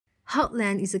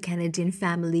Heartland is a Canadian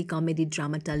family comedy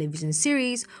drama television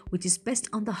series which is based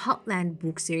on the Heartland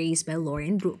book series by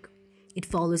Lauren Brooke. It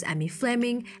follows Amy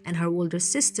Fleming and her older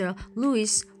sister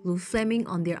Louise Fleming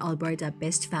on their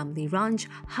Alberta-based family ranch,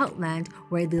 Heartland,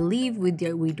 where they live with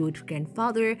their widowed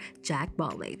grandfather, Jack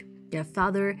Bartlett, their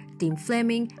father, Tim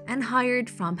Fleming, and hired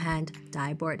farmhand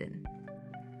Ty Borden.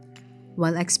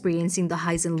 While experiencing the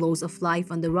highs and lows of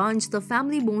life on the ranch, the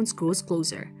family bonds grows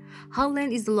closer.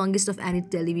 Heartland is the longest of any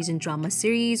television drama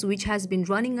series which has been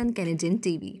running on Canadian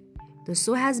TV. The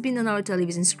show has been on our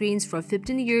television screens for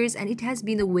 15 years and it has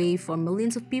been a way for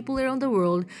millions of people around the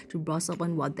world to brush up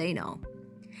on what they know.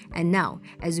 And now,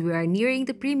 as we are nearing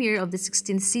the premiere of the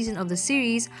 16th season of the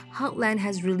series, Heartland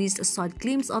has released a short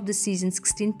glimpse of the season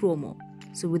 16 promo.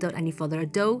 So without any further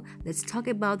ado, let's talk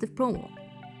about the promo.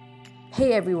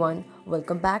 Hey everyone,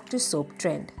 welcome back to Soap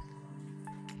Trend.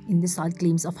 In the short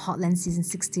glimpse of Heartland Season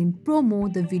 16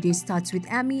 promo, the video starts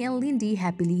with Amy and Lindy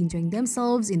happily enjoying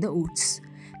themselves in the woods.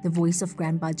 The voice of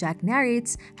Grandpa Jack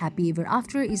narrates, "Happy ever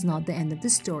after is not the end of the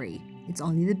story, it's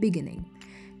only the beginning."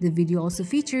 The video also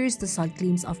features the short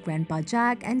glimpse of Grandpa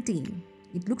Jack and team.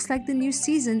 It looks like the new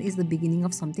season is the beginning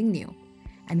of something new.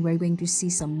 And we're going to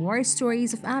see some more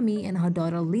stories of Amy and her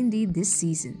daughter Lindy this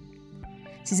season.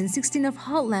 Season 16 of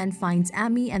Heartland finds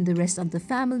Amy and the rest of the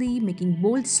family making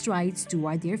bold strides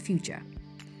toward their future.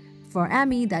 For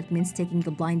Amy, that means taking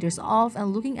the blinders off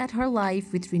and looking at her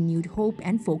life with renewed hope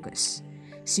and focus.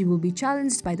 She will be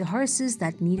challenged by the horses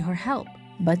that need her help,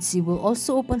 but she will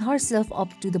also open herself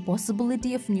up to the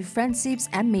possibility of new friendships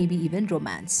and maybe even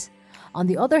romance. On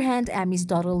the other hand, Amy's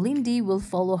daughter Lindy will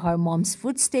follow her mom's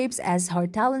footsteps as her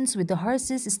talents with the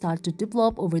horses start to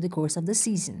develop over the course of the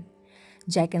season.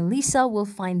 Jack and Lisa will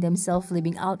find themselves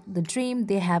living out the dream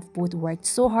they have both worked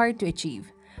so hard to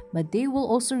achieve, but they will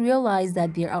also realize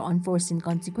that there are unforeseen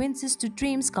consequences to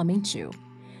dreams coming true.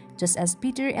 Just as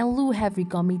Peter and Lou have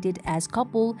recommitted as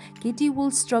couple, Katie will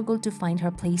struggle to find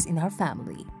her place in her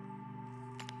family.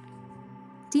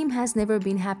 Tim has never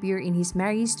been happier in his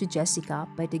marriage to Jessica,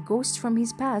 but a ghost from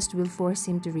his past will force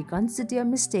him to reconsider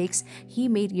mistakes he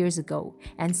made years ago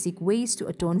and seek ways to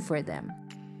atone for them.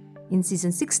 In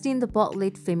Season 16, the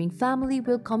Bartlett Fleming family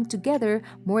will come together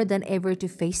more than ever to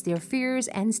face their fears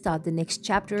and start the next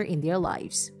chapter in their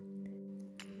lives.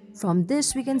 From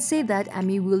this, we can say that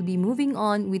Amy will be moving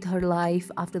on with her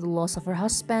life after the loss of her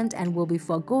husband and will be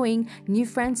foregoing new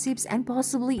friendships and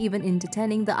possibly even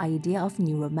entertaining the idea of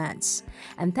new romance.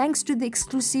 And thanks to the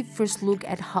exclusive first look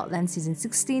at Heartland Season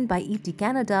 16 by ET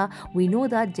Canada, we know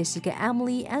that Jessica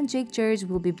Emily and Jake George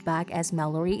will be back as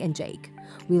Mallory and Jake.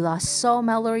 We last saw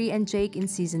Mallory and Jake in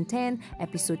Season 10,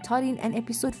 Episode 13 and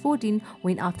Episode 14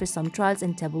 when after some trials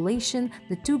and tribulation,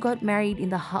 the two got married in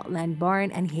the Heartland barn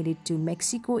and headed to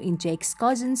Mexico in Jake's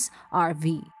cousin's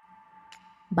RV.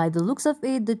 By the looks of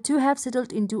it, the two have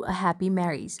settled into a happy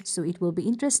marriage, so it will be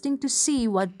interesting to see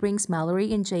what brings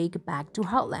Mallory and Jake back to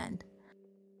Heartland.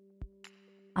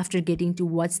 After getting to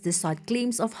watch the short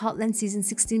glimpse of Heartland Season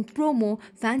 16 promo,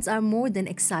 fans are more than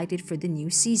excited for the new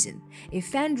season. A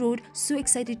fan wrote, "So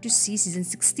excited to see Season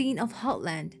 16 of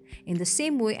Heartland." In the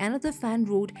same way, another fan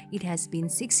wrote, "It has been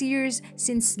 6 years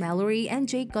since Mallory and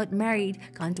Jake got married,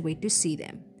 can't wait to see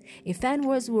them." A fan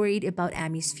was worried about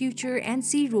Amy's future and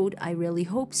she wrote, "I really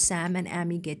hope Sam and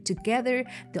Amy get together.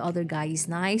 The other guy is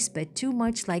nice but too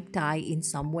much like Ty in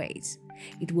some ways.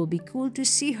 It will be cool to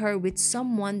see her with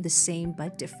someone the same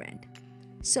but different."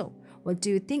 So, what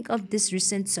do you think of this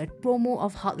recent short promo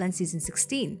of Heartland Season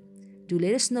 16? Do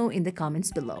let us know in the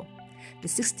comments below. The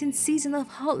 16th season of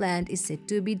Heartland is set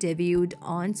to be debuted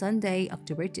on Sunday,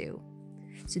 October 2.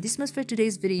 So this much for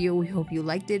today's video. We hope you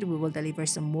liked it. We will deliver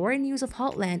some more news of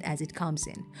Heartland as it comes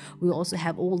in. We'll also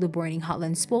have all the burning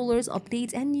Heartland spoilers,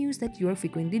 updates, and news that you are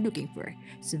frequently looking for.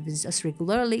 So visit us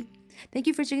regularly. Thank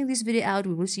you for checking this video out.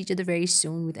 We will see each other very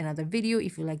soon with another video.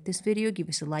 If you like this video, give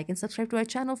us a like and subscribe to our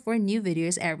channel for new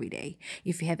videos every day.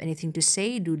 If you have anything to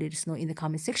say, do let us know in the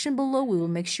comment section below. We will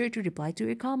make sure to reply to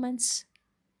your comments.